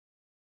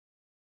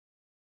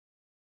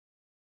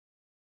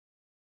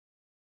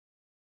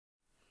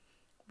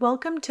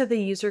Welcome to the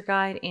user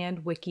guide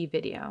and wiki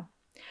video.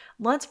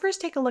 Let's first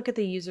take a look at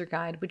the user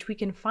guide, which we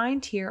can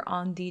find here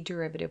on the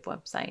Derivative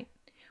website.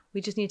 We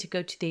just need to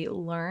go to the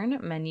Learn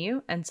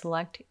menu and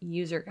select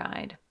User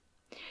Guide.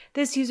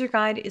 This user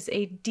guide is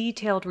a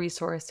detailed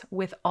resource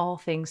with all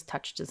things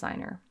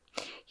TouchDesigner.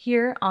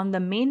 Here on the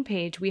main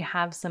page, we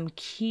have some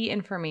key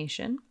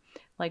information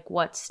like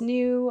what's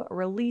new,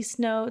 release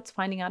notes,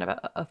 finding out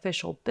about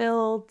official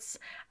builds,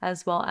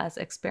 as well as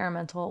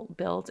experimental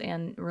builds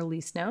and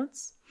release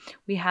notes.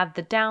 We have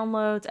the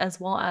downloads as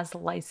well as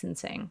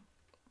licensing.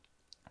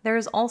 There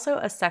is also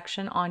a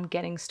section on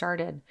getting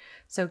started,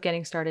 so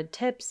getting started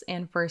tips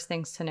and first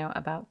things to know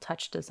about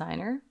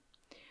TouchDesigner.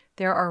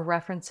 There are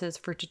references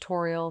for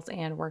tutorials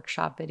and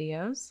workshop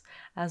videos,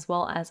 as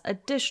well as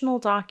additional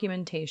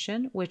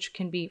documentation, which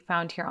can be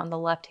found here on the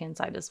left-hand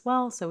side as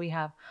well. So we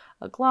have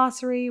a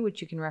glossary, which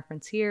you can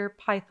reference here,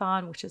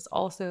 Python, which is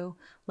also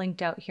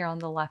linked out here on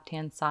the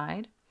left-hand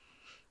side.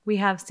 We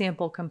have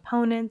sample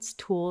components,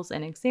 tools,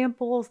 and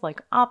examples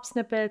like op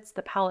snippets,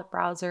 the palette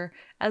browser,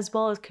 as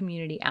well as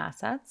community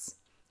assets.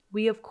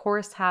 We, of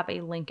course, have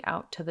a link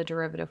out to the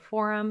Derivative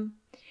forum,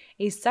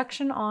 a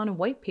section on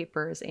white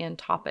papers and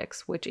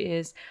topics, which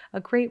is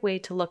a great way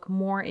to look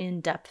more in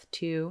depth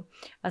to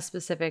a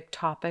specific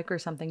topic or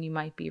something you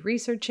might be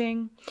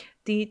researching.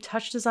 The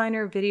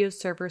TouchDesigner Video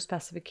Server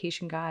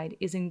Specification Guide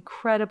is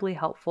incredibly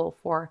helpful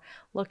for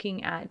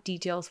looking at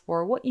details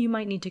for what you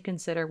might need to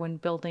consider when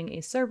building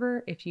a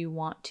server if you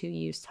want to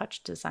use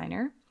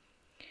TouchDesigner.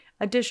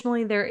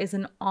 Additionally, there is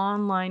an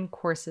online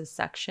courses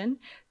section.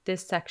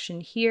 This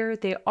section here,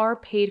 they are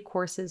paid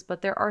courses,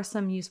 but there are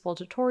some useful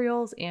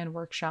tutorials and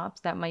workshops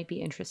that might be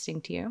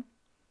interesting to you.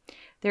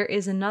 There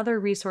is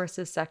another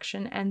resources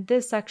section, and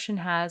this section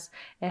has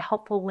a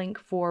helpful link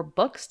for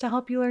books to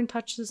help you learn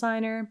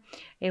TouchDesigner,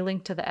 a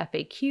link to the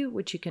FAQ,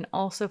 which you can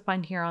also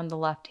find here on the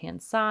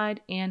left-hand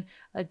side, and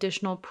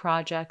additional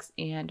projects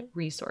and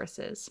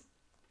resources.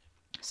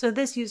 So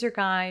this user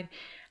guide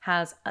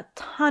has a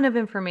ton of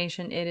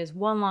information. It is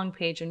one long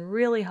page and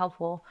really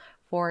helpful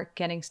for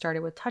getting started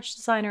with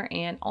TouchDesigner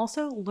and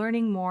also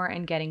learning more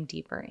and getting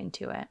deeper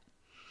into it.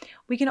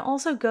 We can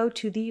also go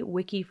to the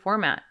wiki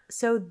format.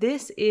 So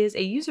this is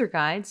a user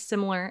guide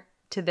similar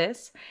to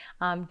this,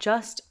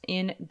 just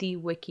in the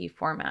wiki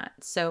format.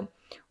 So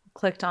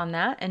clicked on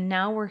that, and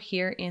now we're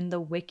here in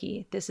the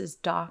wiki. This is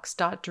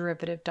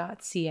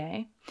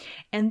docs.derivative.ca,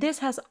 and this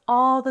has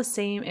all the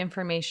same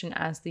information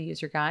as the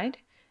user guide,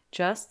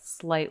 just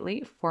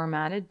slightly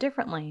formatted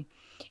differently.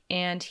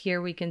 And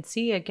here we can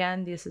see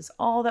again, this is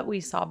all that we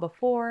saw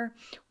before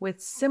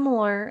with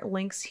similar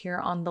links here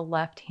on the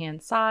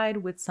left-hand side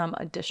with some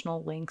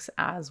additional links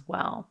as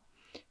well.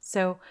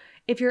 So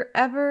if you're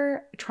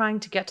ever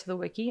trying to get to the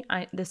wiki,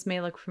 this may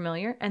look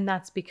familiar, and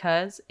that's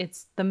because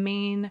it's the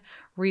main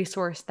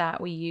resource that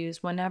we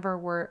use whenever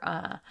we're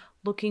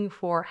looking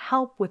for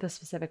help with a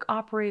specific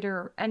operator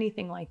or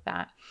anything like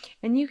that.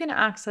 And you can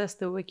access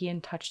the wiki in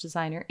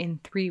TouchDesigner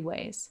in 3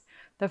 ways.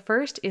 The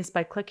first is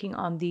by clicking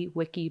on the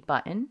wiki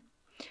button.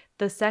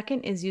 The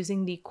second is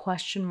using the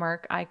question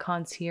mark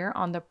icons here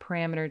on the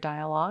parameter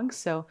dialog,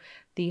 so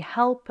the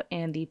help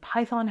and the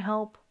Python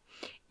help.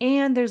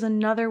 And there's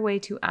another way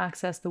to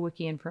access the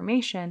wiki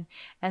information,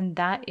 and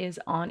that is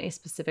on a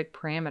specific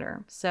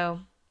parameter. So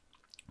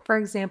for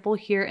example,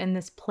 here in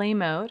this play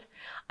mode,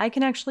 I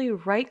can actually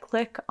right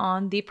click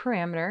on the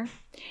parameter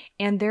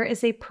and there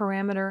is a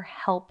parameter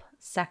help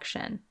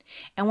section.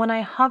 And when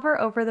I hover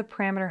over the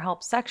parameter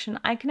help section,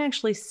 I can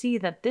actually see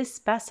that this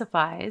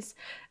specifies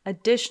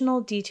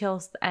additional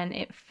details and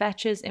it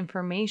fetches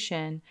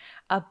information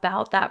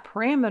about that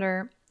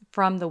parameter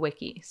from the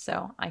wiki.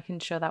 So I can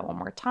show that one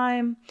more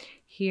time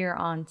here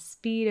on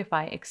speed. If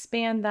I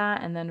expand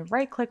that and then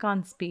right click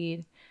on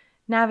speed,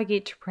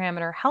 navigate to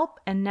parameter help,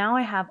 and now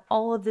I have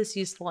all of this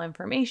useful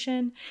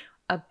information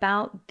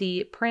about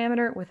the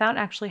parameter without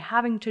actually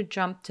having to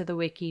jump to the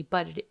wiki,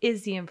 but it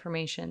is the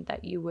information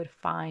that you would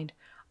find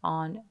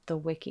on the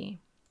wiki.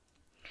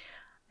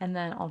 And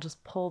then I'll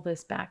just pull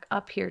this back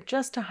up here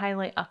just to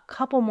highlight a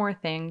couple more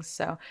things.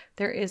 So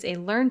there is a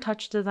Learn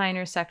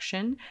TouchDesigner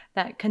section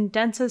that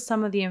condenses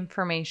some of the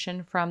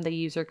information from the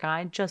user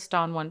guide just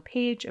on one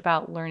page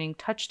about learning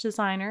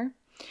TouchDesigner.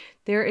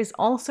 There is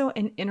also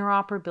an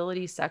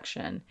interoperability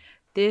section.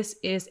 This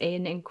is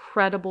an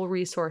incredible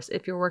resource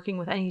if you're working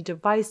with any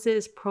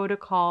devices,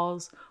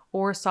 protocols,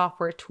 or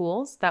software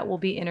tools that will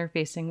be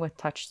interfacing with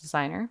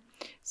TouchDesigner.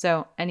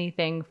 So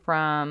anything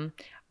from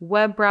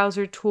web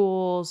browser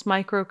tools,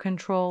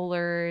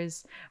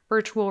 microcontrollers,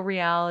 virtual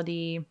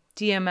reality,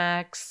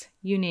 DMX,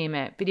 you name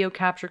it, video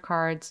capture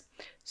cards,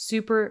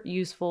 super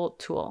useful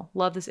tool.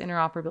 Love this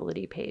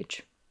interoperability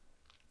page.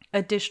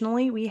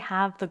 Additionally, we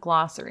have the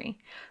glossary.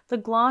 The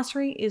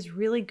glossary is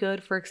really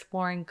good for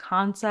exploring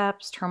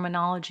concepts,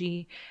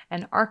 terminology,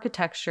 and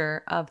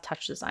architecture of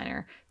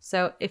TouchDesigner.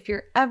 So if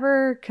you're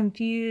ever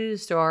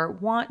confused or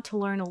want to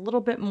learn a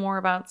little bit more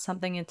about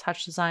something in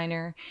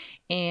TouchDesigner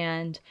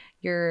and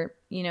you're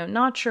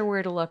not sure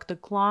where to look, the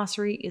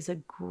glossary is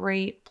a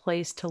great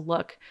place to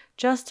look,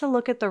 just to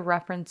look at the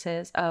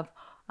references of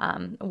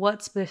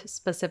what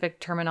specific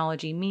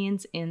terminology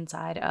means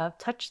inside of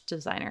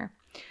TouchDesigner.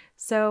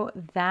 So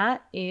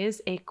that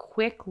is a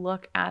quick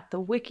look at the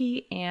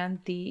wiki and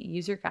the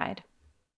user guide.